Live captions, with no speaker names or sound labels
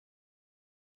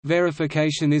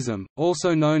Verificationism,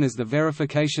 also known as the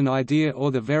verification idea or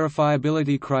the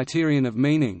verifiability criterion of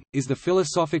meaning, is the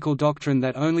philosophical doctrine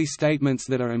that only statements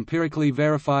that are empirically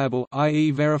verifiable,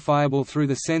 i.e. verifiable through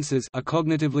the senses, are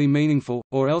cognitively meaningful,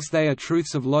 or else they are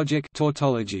truths of logic,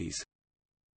 tautologies.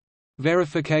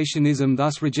 Verificationism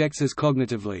thus rejects as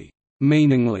cognitively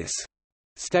meaningless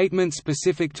statements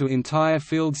specific to entire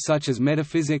fields such as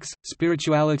metaphysics,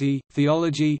 spirituality,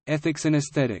 theology, ethics and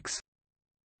aesthetics.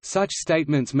 Such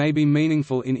statements may be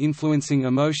meaningful in influencing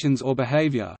emotions or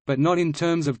behavior, but not in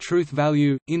terms of truth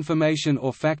value, information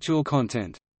or factual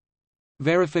content.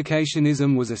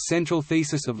 Verificationism was a central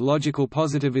thesis of logical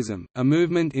positivism, a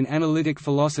movement in analytic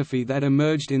philosophy that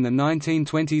emerged in the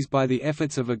 1920s by the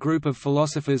efforts of a group of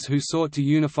philosophers who sought to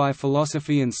unify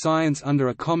philosophy and science under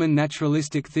a common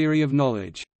naturalistic theory of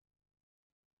knowledge.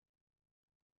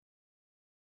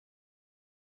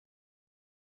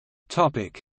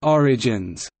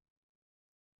 Origins.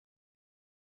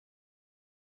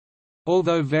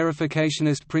 Although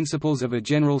verificationist principles of a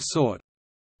general sort,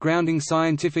 grounding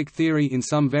scientific theory in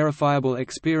some verifiable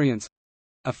experience,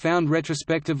 are found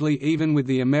retrospectively even with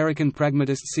the American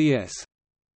pragmatist C.S.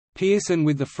 Peirce and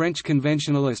with the French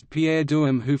conventionalist Pierre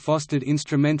Duhem, who fostered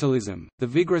instrumentalism. The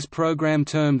vigorous program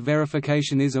termed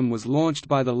verificationism was launched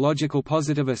by the logical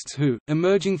positivists who,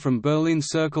 emerging from Berlin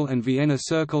Circle and Vienna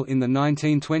Circle in the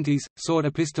 1920s, sought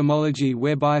epistemology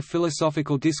whereby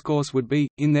philosophical discourse would be,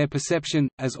 in their perception,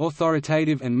 as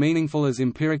authoritative and meaningful as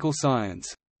empirical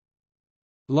science.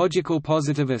 Logical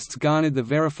positivists garnered the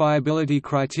verifiability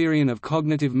criterion of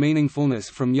cognitive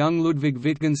meaningfulness from young Ludwig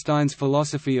Wittgenstein's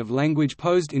philosophy of language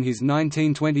posed in his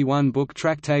 1921 book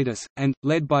Tractatus, and,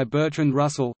 led by Bertrand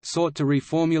Russell, sought to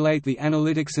reformulate the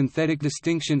analytic-synthetic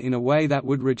distinction in a way that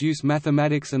would reduce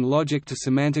mathematics and logic to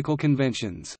semantical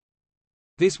conventions.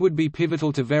 This would be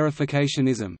pivotal to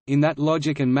verificationism, in that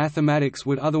logic and mathematics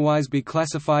would otherwise be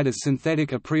classified as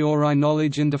synthetic a priori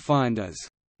knowledge and defined as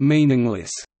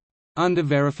meaningless under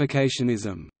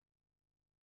verificationism.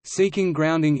 Seeking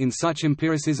grounding in such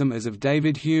empiricism as of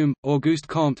David Hume, Auguste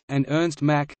Comte, and Ernst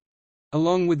Mach,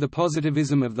 along with the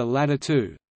positivism of the latter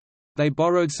two, they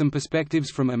borrowed some perspectives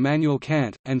from Immanuel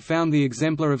Kant, and found the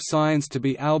exemplar of science to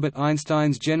be Albert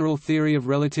Einstein's general theory of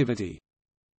relativity.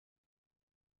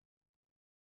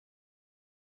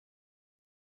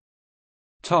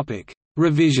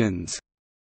 Revisions.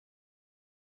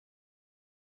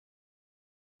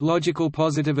 Logical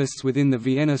positivists within the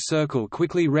Vienna Circle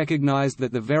quickly recognized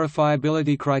that the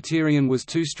verifiability criterion was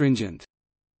too stringent.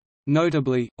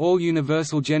 Notably, all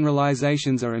universal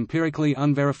generalizations are empirically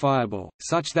unverifiable,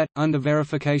 such that, under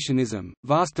verificationism,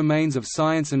 vast domains of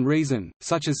science and reason,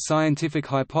 such as scientific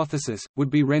hypothesis, would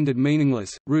be rendered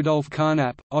meaningless. Rudolf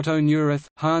Carnap, Otto Neurath,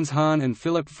 Hans Hahn, and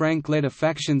Philipp Frank led a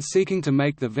faction seeking to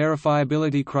make the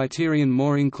verifiability criterion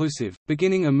more inclusive,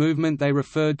 beginning a movement they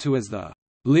referred to as the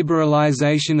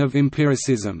liberalization of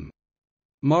empiricism.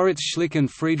 Moritz Schlick and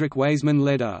Friedrich Waismann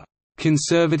led a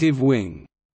conservative wing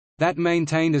that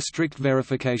maintained a strict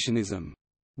verificationism.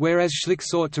 Whereas Schlick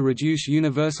sought to reduce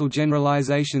universal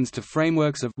generalizations to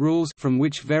frameworks of rules from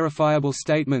which verifiable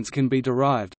statements can be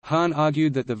derived, Hahn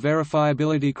argued that the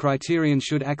verifiability criterion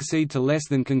should accede to less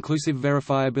than conclusive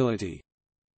verifiability.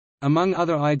 Among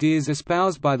other ideas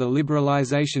espoused by the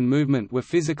liberalization movement were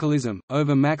physicalism,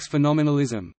 over max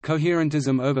phenomenalism,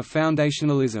 coherentism over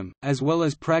foundationalism, as well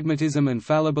as pragmatism and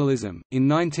fallibilism. In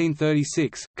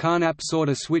 1936, Carnap sought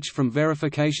a switch from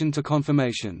verification to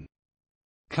confirmation.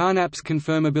 Carnap's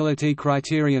confirmability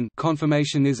criterion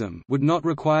confirmationism would not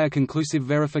require conclusive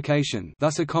verification,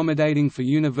 thus accommodating for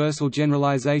universal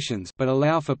generalizations, but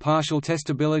allow for partial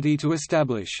testability to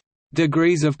establish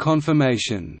degrees of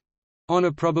confirmation on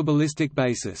a probabilistic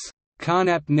basis.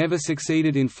 Carnap never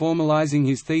succeeded in formalizing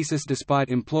his thesis despite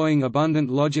employing abundant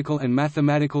logical and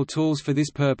mathematical tools for this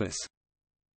purpose.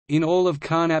 In all of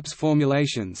Carnap's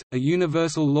formulations, a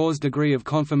universal law's degree of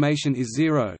confirmation is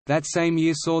 0. That same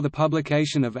year saw the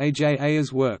publication of A. J.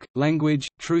 Ayer's work, Language,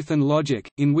 Truth and Logic,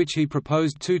 in which he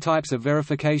proposed two types of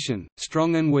verification,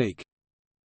 strong and weak.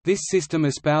 This system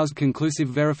espoused conclusive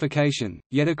verification,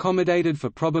 yet accommodated for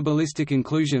probabilistic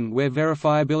inclusion where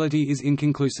verifiability is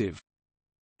inconclusive.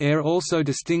 Ayer also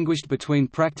distinguished between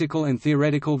practical and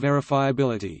theoretical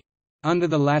verifiability. Under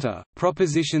the latter,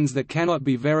 propositions that cannot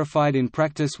be verified in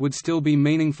practice would still be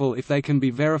meaningful if they can be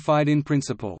verified in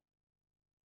principle.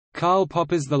 Karl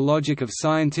Popper's The Logic of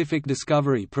Scientific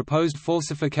Discovery proposed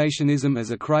falsificationism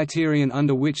as a criterion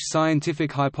under which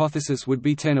scientific hypothesis would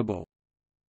be tenable.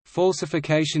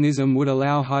 Falsificationism would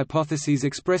allow hypotheses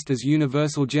expressed as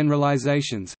universal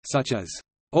generalizations, such as,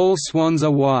 "all swans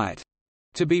are white",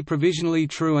 to be provisionally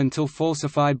true until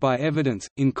falsified by evidence,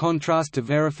 in contrast to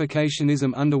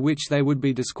verificationism, under which they would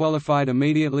be disqualified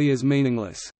immediately as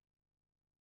meaningless.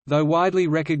 Though widely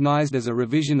recognized as a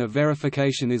revision of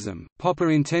verificationism, Popper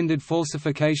intended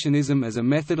falsificationism as a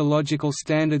methodological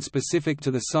standard specific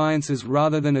to the sciences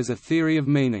rather than as a theory of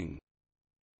meaning.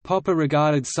 Popper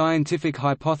regarded scientific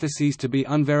hypotheses to be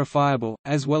unverifiable,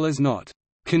 as well as not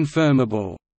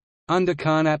confirmable, under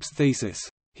Carnap's thesis.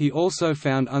 He also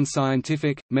found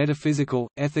unscientific, metaphysical,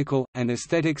 ethical, and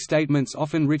aesthetic statements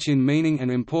often rich in meaning and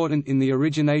important in the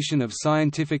origination of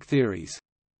scientific theories.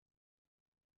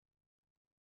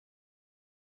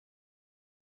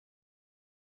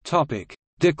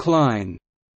 Decline.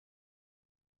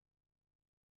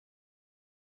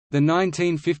 The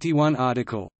 1951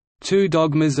 article, Two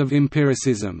Dogmas of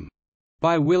Empiricism,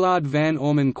 by Willard Van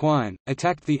Orman Quine,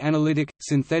 attacked the analytic,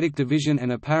 synthetic division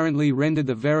and apparently rendered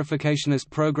the verificationist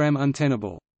program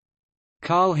untenable.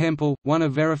 Carl Hempel, one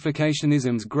of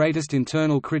verificationism's greatest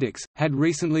internal critics, had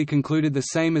recently concluded the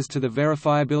same as to the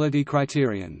verifiability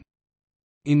criterion.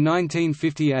 In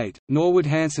 1958, Norwood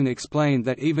Hanson explained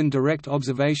that even direct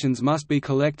observations must be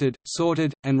collected,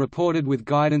 sorted, and reported with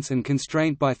guidance and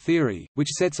constraint by theory, which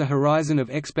sets a horizon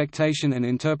of expectation and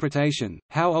interpretation.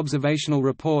 How observational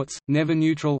reports, never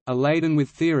neutral, are laden with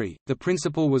theory. The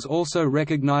principle was also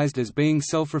recognized as being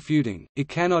self-refuting. It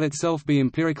cannot itself be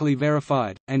empirically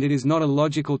verified, and it is not a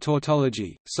logical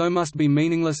tautology, so must be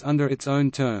meaningless under its own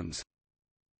terms.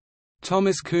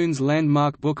 Thomas Kuhn's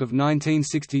landmark book of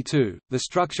 1962, The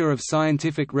Structure of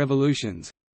Scientific Revolutions,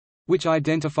 which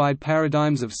identified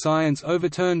paradigms of science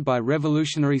overturned by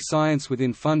revolutionary science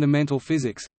within fundamental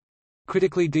physics,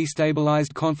 critically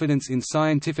destabilized confidence in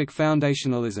scientific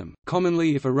foundationalism,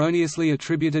 commonly if erroneously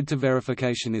attributed to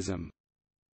verificationism.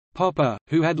 Popper,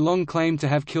 who had long claimed to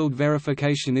have killed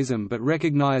verificationism but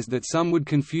recognized that some would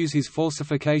confuse his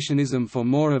falsificationism for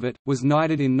more of it, was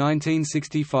knighted in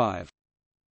 1965.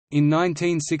 In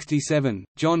 1967,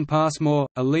 John Passmore,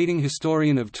 a leading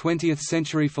historian of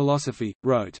 20th-century philosophy,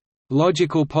 wrote,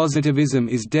 "Logical positivism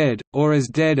is dead, or as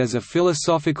dead as a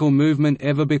philosophical movement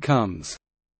ever becomes."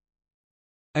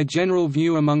 A general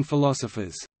view among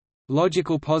philosophers.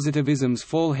 Logical positivism's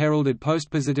fall heralded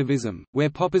postpositivism, where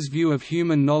Popper's view of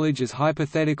human knowledge as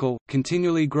hypothetical,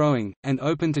 continually growing, and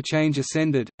open to change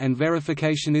ascended, and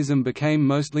verificationism became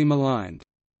mostly maligned.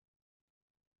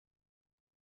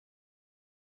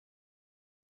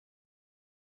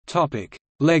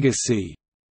 Legacy.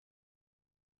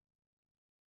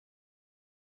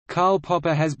 Karl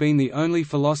Popper has been the only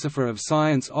philosopher of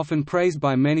science often praised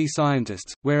by many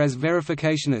scientists, whereas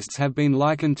verificationists have been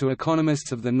likened to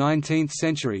economists of the 19th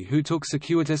century who took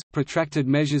circuitous, protracted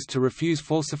measures to refuse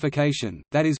falsification,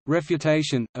 that is,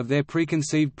 refutation, of their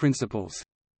preconceived principles.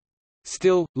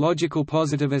 Still, logical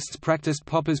positivists practiced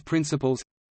Popper's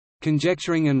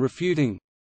principles—conjecturing and refuting,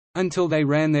 until they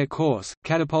ran their course,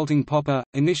 catapulting Popper,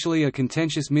 initially a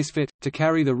contentious misfit, to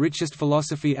carry the richest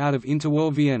philosophy out of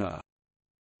interwar Vienna.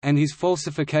 And his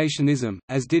falsificationism,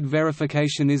 as did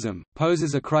verificationism,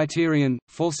 poses a criterion,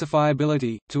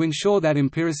 falsifiability, to ensure that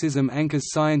empiricism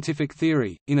anchors scientific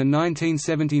theory. In a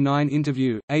 1979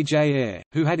 interview, A.J. Ayer,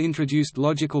 who had introduced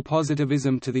logical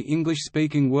positivism to the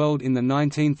English-speaking world in the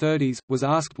 1930s, was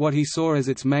asked what he saw as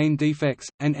its main defects,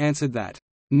 and answered that,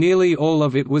 "Nearly all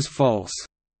of it was false."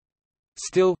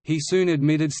 Still, he soon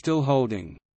admitted still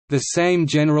holding the same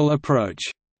general approach,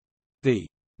 the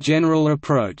general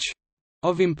approach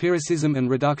of empiricism and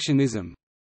reductionism,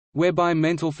 whereby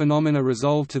mental phenomena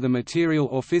resolve to the material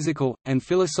or physical, and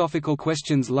philosophical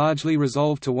questions largely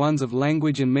resolve to ones of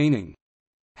language and meaning,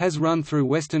 has run through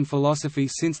Western philosophy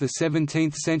since the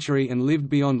 17th century and lived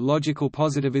beyond logical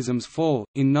positivism's fall.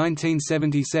 In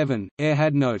 1977, Ayer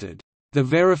had noted, "The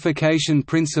verification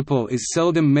principle is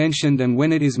seldom mentioned, and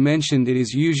when it is mentioned it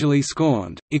is usually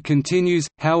scorned. It continues,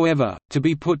 however, to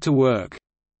be put to work.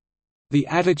 The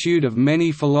attitude of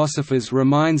many philosophers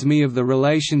reminds me of the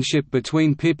relationship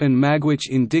between Pip and Magwitch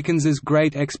in Dickens's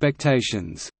Great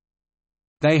Expectations.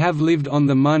 They have lived on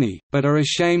the money, but are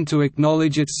ashamed to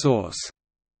acknowledge its source."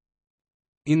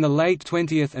 In the late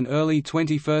 20th and early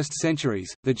 21st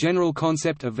centuries, the general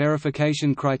concept of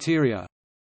verification criteria,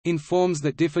 in forms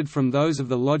that differed from those of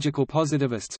the logical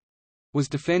positivists, was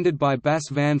defended by Bas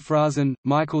van Fraassen,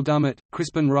 Michael Dummett,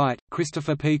 Crispin Wright,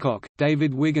 Christopher Peacock,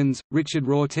 David Wiggins, Richard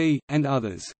Rorty, and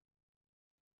others.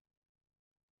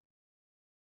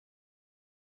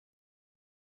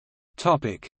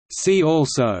 See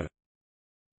also: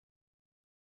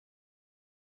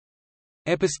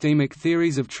 Epistemic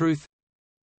theories of truth,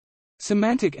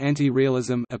 Semantic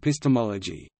anti-realism,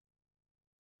 epistemology.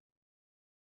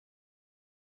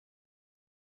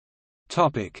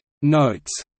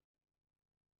 Notes